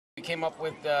We came up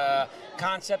with the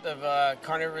concept of a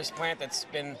carnivorous plant that's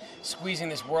been squeezing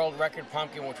this world record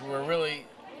pumpkin, which we were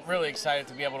really excited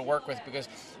to be able to work with, because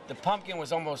the pumpkin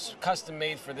was almost custom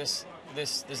made for this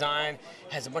design.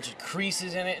 It has a bunch of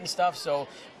creases in it and stuff. So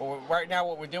right now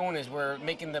what we're doing is we're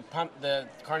making the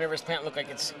carnivorous plant look like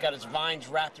it's got its vines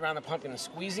wrapped around the pumpkin and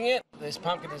squeezing it. This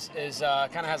pumpkin is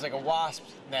kind of has like a wasp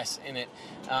nest in it.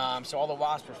 So all the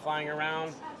wasps are flying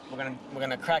around. We're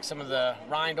gonna crack some of the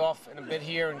rind off in a bit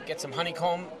here and get some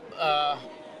honeycomb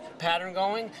pattern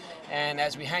going, and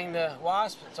as we hang the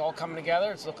wasp, it's all coming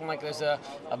together. It's looking like there's a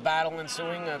battle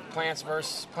ensuing of plants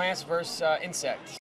versus insects.